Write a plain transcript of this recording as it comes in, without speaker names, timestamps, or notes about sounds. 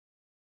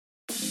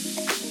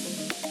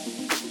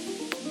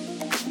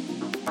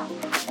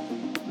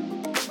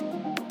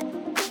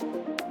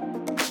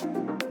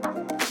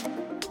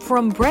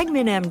From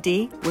Bregman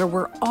MD, where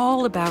we're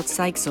all about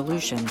psych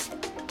solutions,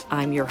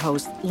 I'm your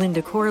host,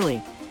 Linda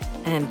Corley,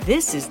 and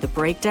this is The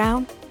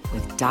Breakdown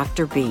with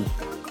Dr. B.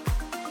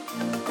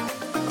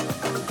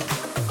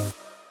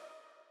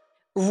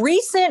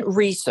 Recent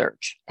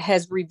research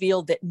has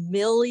revealed that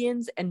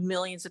millions and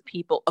millions of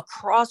people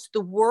across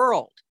the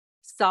world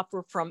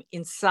suffer from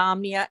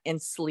insomnia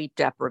and sleep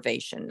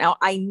deprivation. Now,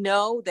 I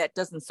know that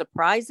doesn't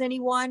surprise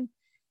anyone.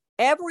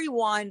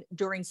 Everyone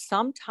during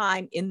some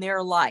time in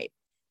their life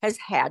has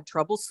had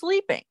trouble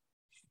sleeping.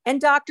 And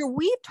doctor,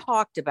 we've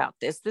talked about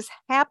this. This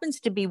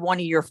happens to be one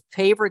of your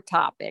favorite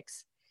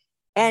topics.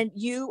 And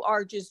you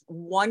are just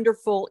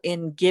wonderful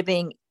in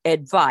giving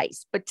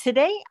advice. But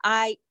today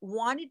I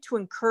wanted to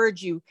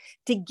encourage you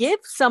to give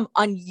some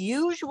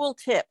unusual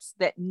tips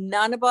that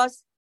none of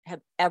us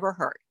have ever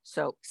heard.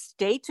 So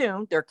stay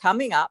tuned. They're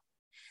coming up.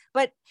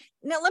 But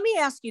now let me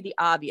ask you the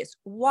obvious.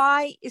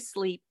 Why is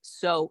sleep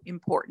so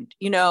important?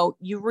 You know,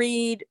 you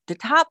read the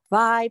top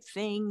 5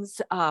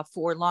 things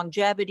for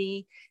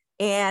longevity.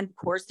 And of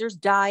course, there's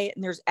diet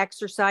and there's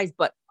exercise.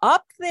 But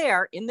up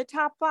there in the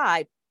top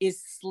 5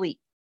 is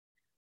sleep.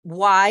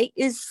 Why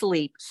is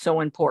sleep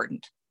so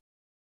important?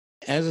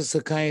 As a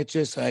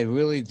psychiatrist, I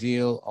really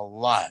deal a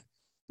lot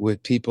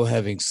with people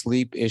having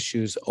sleep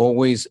issues,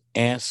 always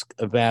ask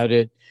about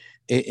it.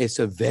 It's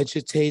a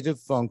vegetative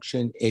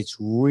function. It's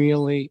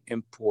really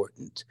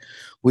important.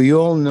 We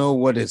all know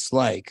what it's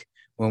like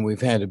when we've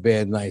had a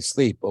bad night's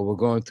sleep or we're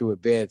going through a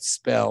bad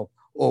spell,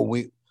 or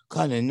we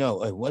kind of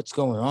know, hey, what's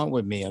going on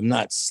with me? I'm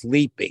not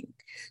sleeping.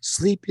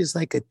 Sleep is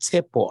like a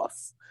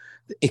tip-off.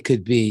 It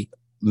could be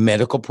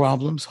medical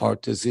problems,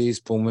 heart disease,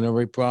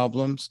 pulmonary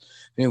problems.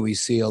 We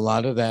see a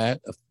lot of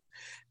that.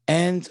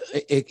 And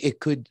it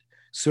could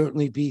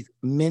certainly be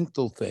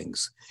mental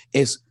things.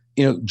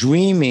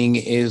 Dreaming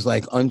is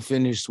like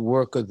unfinished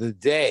work of the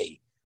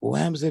day. What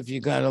happens if you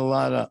got a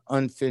lot of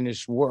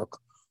unfinished work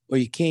or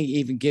you can't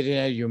even get it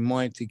out of your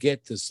mind to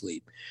get to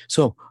sleep?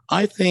 So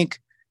I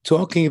think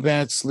talking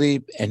about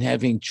sleep and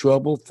having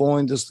trouble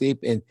falling to sleep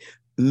and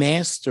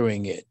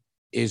mastering it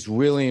is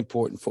really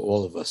important for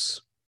all of us.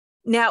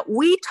 Now,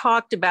 we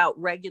talked about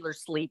regular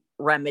sleep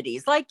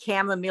remedies like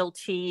chamomile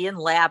tea and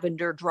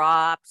lavender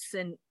drops.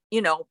 And,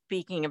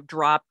 speaking of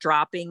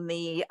dropping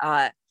the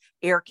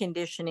air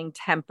conditioning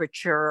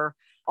temperature,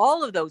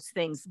 all of those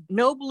things.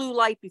 No blue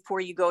light before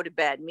you go to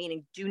bed,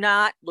 meaning do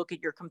not look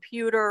at your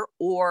computer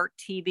or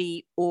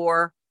TV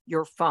or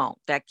your phone.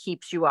 That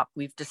keeps you up.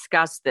 We've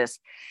discussed this.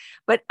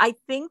 But I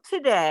think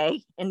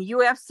today, and you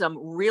have some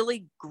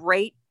really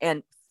great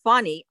and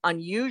funny,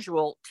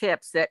 unusual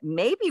tips that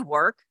maybe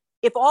work.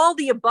 If all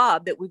the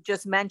above that we've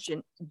just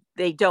mentioned,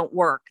 they don't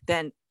work,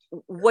 then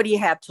what do you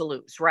have to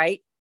lose,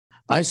 right?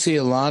 I see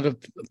a lot of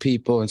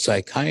people in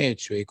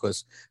psychiatry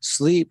because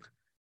sleep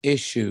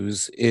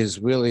issues is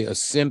really a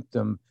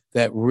symptom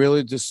that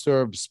really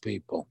disturbs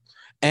people.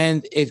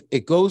 And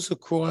it goes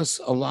across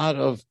a lot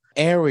of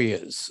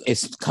areas.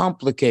 It's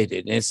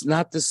complicated and it's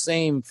not the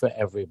same for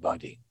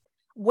everybody.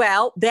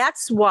 Well,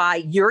 that's why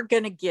you're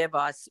going to give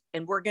us,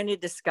 and we're going to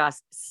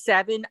discuss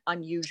 7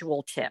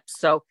 unusual tips.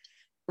 So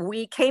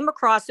we came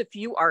across a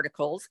few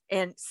articles,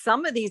 and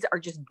some of these are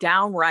just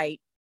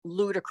downright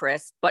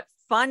ludicrous, but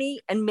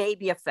funny and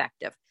maybe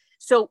effective.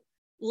 So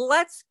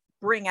let's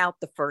bring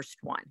out the first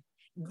one.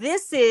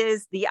 This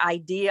is the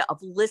idea of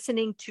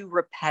listening to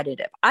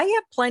repetitive. I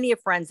have plenty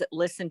of friends that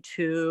listen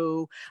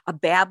to a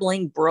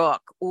babbling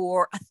brook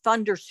or a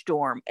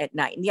thunderstorm at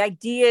night. And the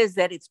idea is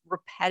that it's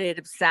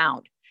repetitive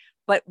sound.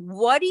 But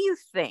what do you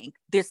think?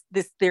 There's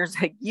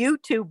a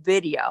YouTube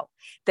video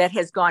that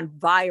has gone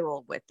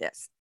viral with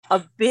this.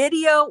 A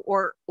video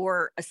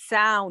or a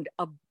sound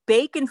of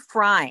bacon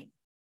frying.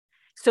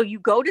 So you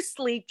go to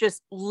sleep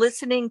just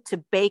listening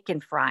to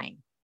bacon frying.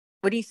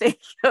 What do you think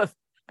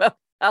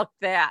about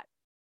that?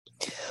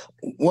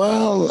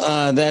 Well,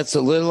 that's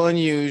a little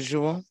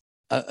unusual.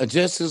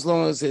 Just as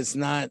long as it's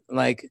not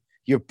like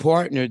your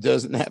partner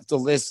doesn't have to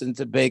listen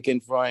to bacon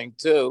frying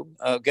too,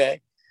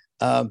 okay?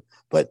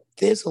 But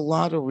there's a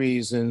lot of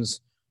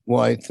reasons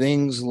why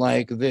things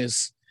like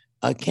this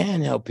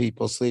can help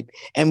people sleep,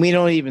 and we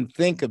don't even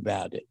think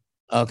about it,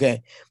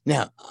 okay?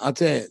 Now, I'll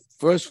tell you,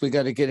 first we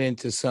got to get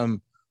into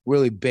some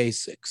really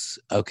basics,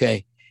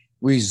 okay?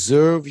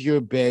 Reserve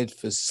your bed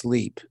for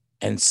sleep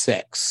and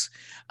sex.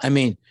 I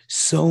mean,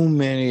 so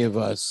many of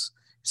us,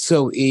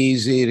 so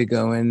easy to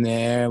go in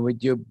there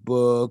with your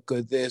book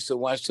or this or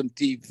watch some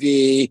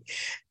TV,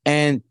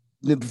 and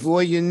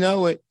before you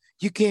know it,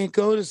 you can't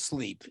go to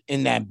sleep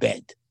in that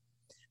bed.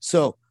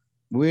 So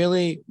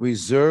really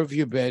reserve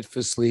your bed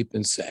for sleep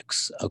and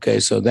sex. Okay,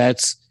 so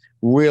that's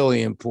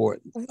really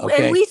important.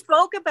 Okay? And we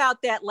spoke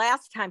about that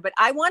last time, but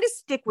I want to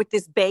stick with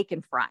this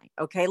bacon frying.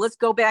 Okay, let's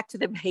go back to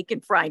the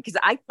bacon frying because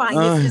I find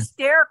this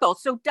hysterical.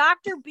 So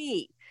Dr.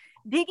 B,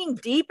 digging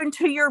deep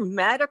into your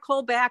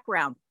medical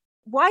background,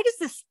 why does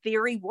this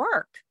theory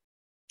work?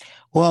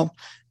 Well,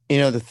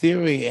 the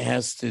theory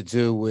has to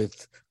do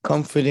with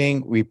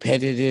comforting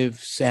repetitive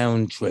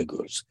sound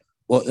triggers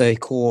what they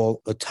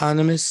call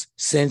autonomous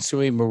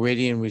sensory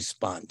meridian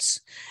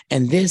response.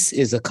 And this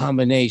is a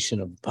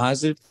combination of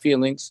positive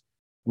feelings,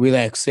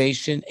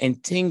 relaxation,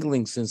 and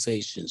tingling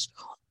sensations,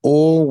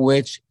 all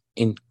which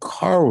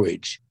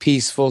encourage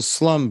peaceful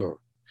slumber.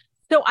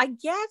 So I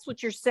guess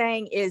what you're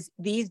saying is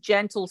these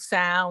gentle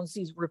sounds,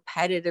 these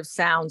repetitive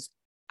sounds,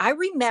 I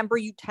remember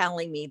you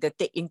telling me that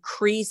they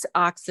increase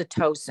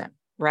oxytocin,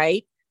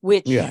 right?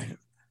 Which Yeah,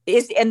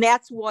 and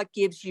that's what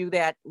gives you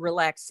that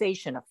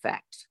relaxation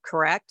effect,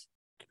 correct?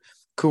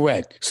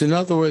 correct. So in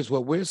other words,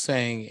 what we're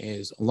saying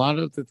is a lot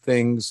of the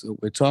things that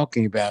we're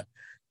talking about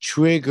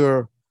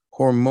trigger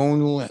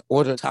hormonal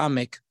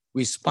autonomic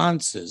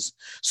responses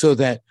so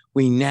that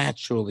we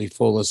naturally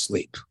fall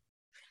asleep.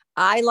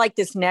 I like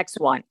this next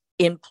one.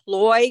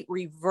 Employ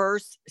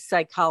reverse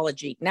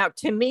psychology. Now,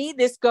 to me,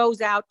 this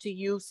goes out to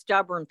you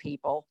stubborn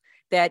people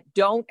that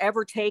don't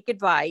ever take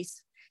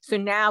advice. So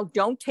now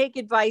don't take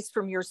advice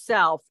from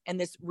yourself. And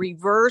this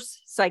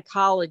reverse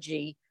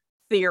psychology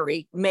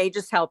theory may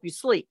just help you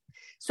sleep.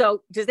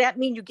 So does that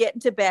mean you get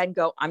into bed and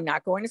go, I'm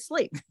not going to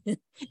sleep?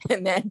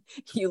 And then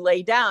you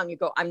lay down, you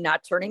go, I'm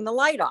not turning the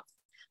light off.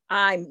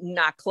 I'm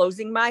not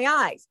closing my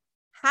eyes.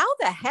 How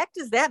the heck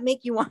does that make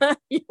you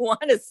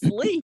want to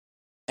sleep?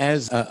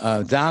 As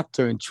a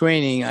doctor in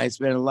training, I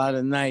spent a lot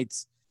of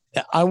nights,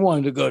 I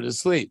wanted to go to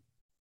sleep.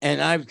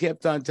 And I've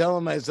kept on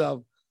telling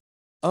myself,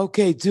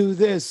 okay, do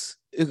this.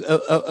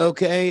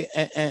 Okay.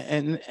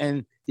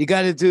 And you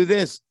got to do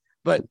this.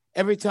 But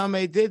every time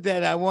I did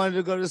that, I wanted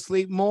to go to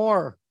sleep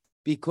more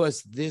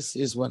because this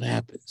is what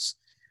happens.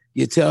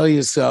 You tell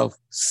yourself,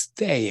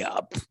 stay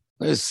up.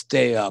 Let's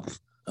stay up.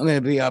 I'm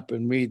going to be up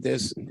and read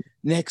this.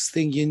 Next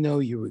thing you know,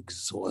 you're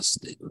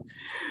exhausted.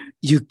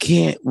 You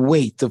can't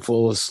wait to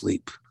fall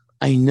asleep.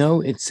 I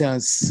know it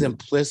sounds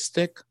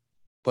simplistic,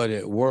 but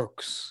it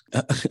works.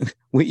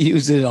 We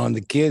use it on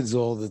the kids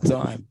all the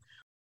time.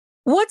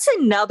 What's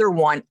another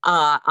one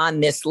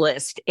on this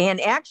list?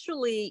 And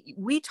actually,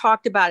 we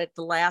talked about it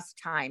the last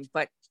time,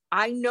 but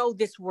I know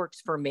this works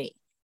for me.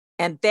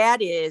 And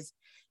that is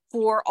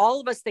for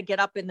all of us that get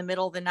up in the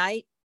middle of the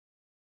night.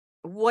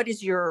 What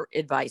is your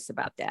advice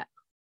about that?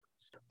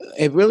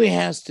 It really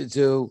has to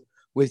do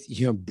with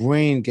your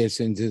brain gets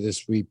into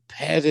this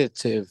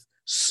repetitive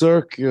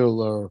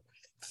circular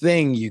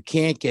thing you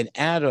can't get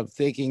out of,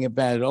 thinking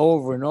about it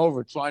over and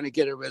over, trying to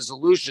get a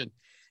resolution.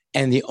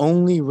 And the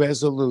only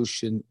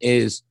resolution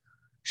is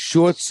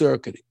short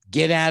circuit.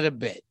 Get out of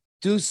bed.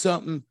 Do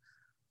something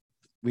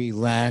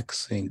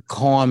relaxing,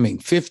 calming.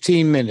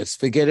 15 minutes.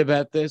 Forget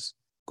about this.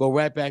 Go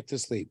right back to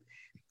sleep.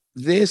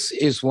 This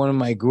is one of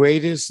my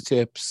greatest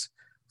tips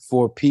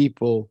for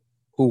people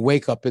who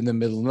wake up in the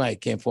middle of the night,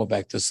 can't fall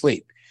back to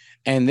sleep.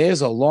 And there's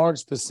a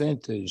large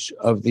percentage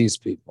of these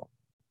people.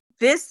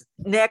 This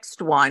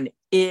next one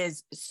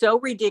is so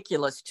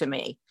ridiculous to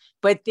me,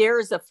 but there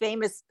is a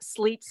famous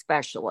sleep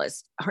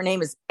specialist. Her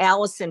name is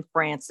Allison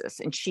Francis,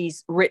 and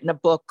she's written a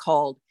book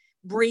called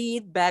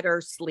Breathe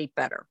Better, Sleep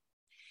Better.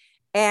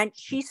 And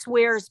she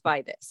swears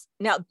by this.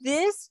 Now,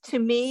 this to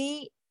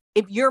me,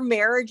 if your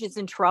marriage is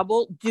in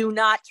trouble, do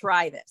not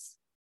try this.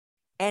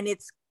 And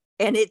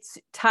it's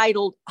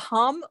titled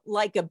Hum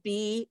Like a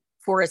Bee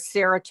for a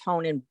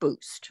Serotonin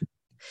Boost.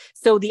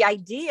 So the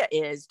idea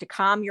is to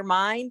calm your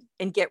mind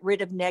and get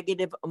rid of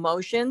negative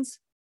emotions.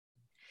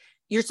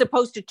 You're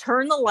supposed to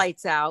turn the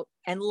lights out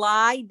and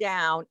lie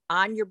down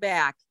on your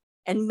back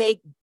and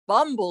make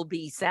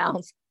bumblebee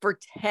sounds for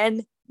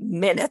 10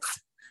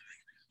 minutes.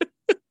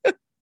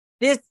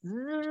 This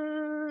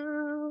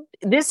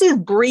is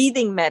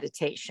breathing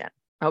meditation,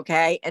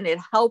 okay? And it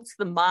helps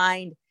the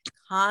mind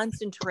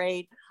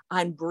concentrate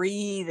on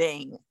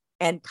breathing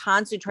and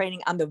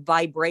concentrating on the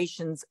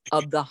vibrations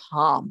of the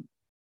hum.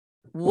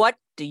 What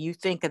do you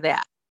think of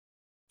that?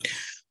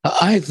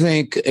 I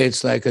think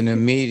it's like an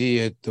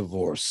immediate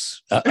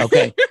divorce.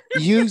 Okay.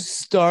 You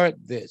start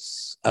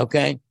this.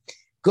 Okay.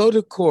 Go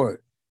to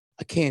court.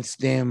 I can't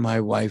stand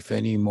my wife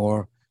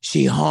anymore.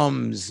 She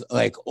hums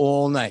like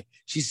all night.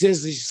 She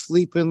says she's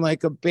sleeping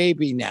like a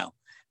baby now.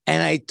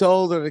 And I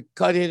told her to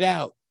cut it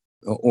out.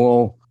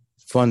 All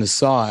fun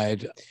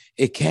aside,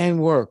 it can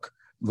work,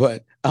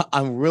 but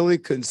I'm really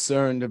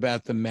concerned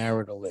about the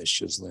marital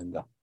issues,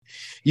 Linda.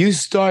 You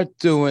start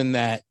doing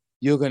that,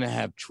 you're going to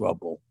have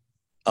trouble.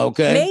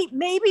 Okay.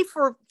 Maybe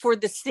for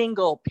the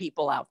single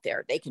people out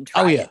there, they can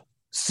try. Oh, yeah. It.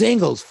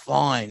 Single's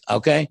fine.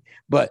 Okay.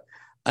 But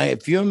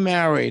if you're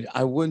married,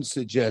 I wouldn't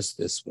suggest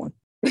this one.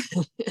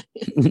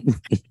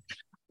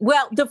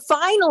 Well, the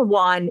final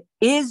one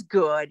is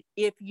good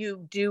if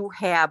you do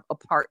have a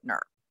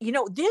partner. You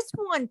know, this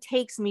one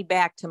takes me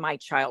back to my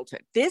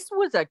childhood. This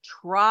was a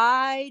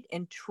tried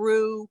and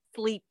true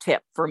sleep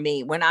tip for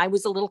me when I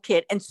was a little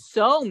kid and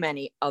so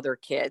many other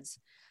kids.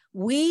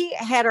 We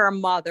had our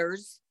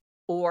mothers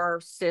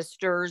or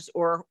sisters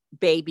or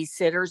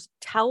babysitters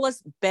tell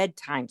us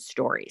bedtime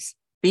stories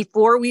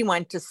before we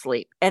went to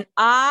sleep. And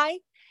I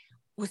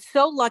was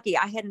so lucky.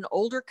 I had an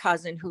older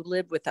cousin who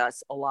lived with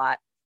us a lot,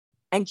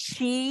 and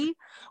she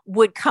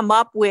would come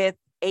up with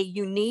a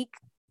unique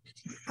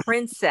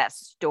princess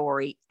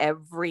story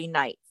every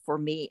night for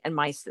me and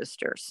my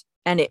sisters.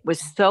 And it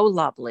was so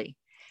lovely.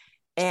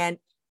 And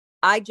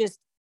I just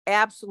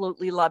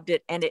absolutely loved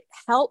it. And it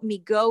helped me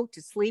go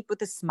to sleep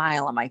with a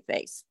smile on my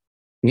face.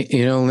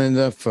 You know,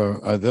 Linda, for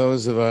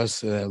those of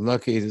us that are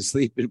lucky to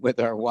sleep with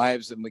our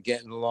wives and we're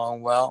getting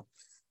along well,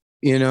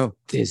 you know,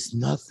 there's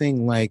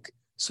nothing like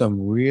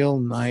some real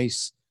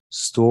nice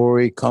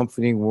story,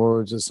 comforting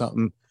words or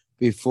something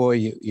before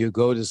you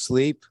go to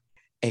sleep.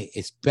 Hey,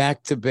 it's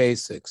back to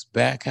basics,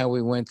 back how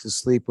we went to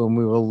sleep when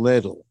we were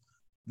little.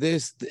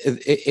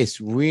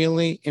 It's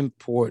really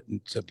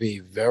important to be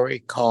very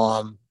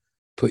calm,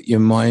 put your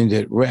mind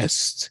at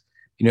rest,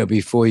 you know,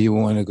 before you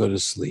want to go to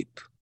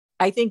sleep.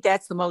 I think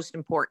that's the most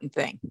important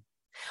thing.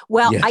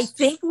 Well, Yes. I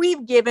think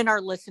we've given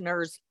our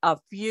listeners a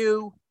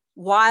few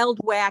wild,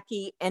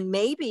 wacky, and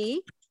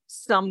maybe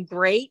some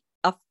great,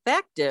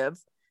 effective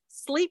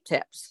sleep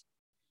tips.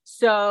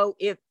 So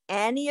if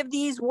any of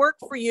these work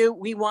for you,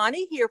 we want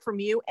to hear from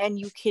you, and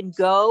you can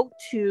go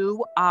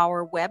to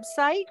our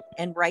website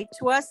and write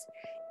to us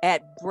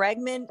at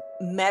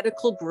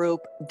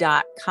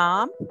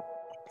bregmanmedicalgroup.com.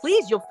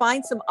 Please, you'll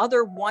find some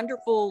other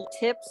wonderful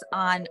tips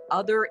on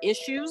other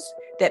issues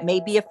that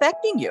may be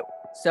affecting you.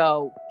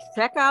 So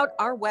check out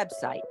our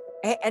website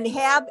and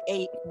have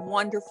a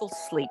wonderful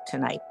sleep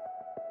tonight.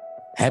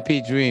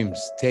 Happy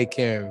dreams. Take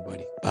care,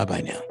 everybody.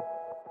 Bye-bye now.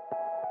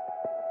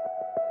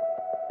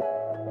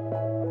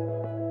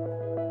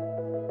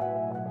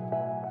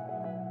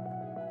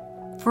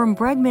 From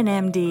Bregman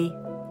MD,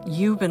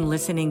 you've been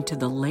listening to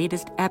the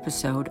latest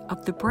episode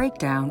of The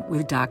Breakdown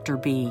with Dr.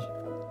 B.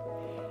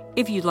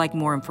 If you'd like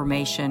more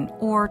information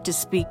or to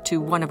speak to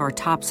one of our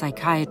top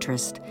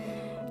psychiatrists,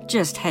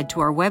 just head to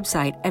our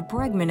website at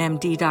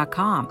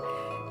bregmanmd.com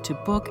to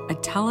book a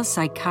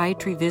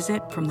telepsychiatry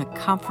visit from the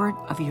comfort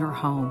of your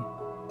home.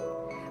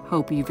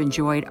 Hope you've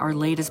enjoyed our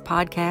latest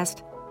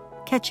podcast.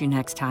 Catch you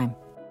next time.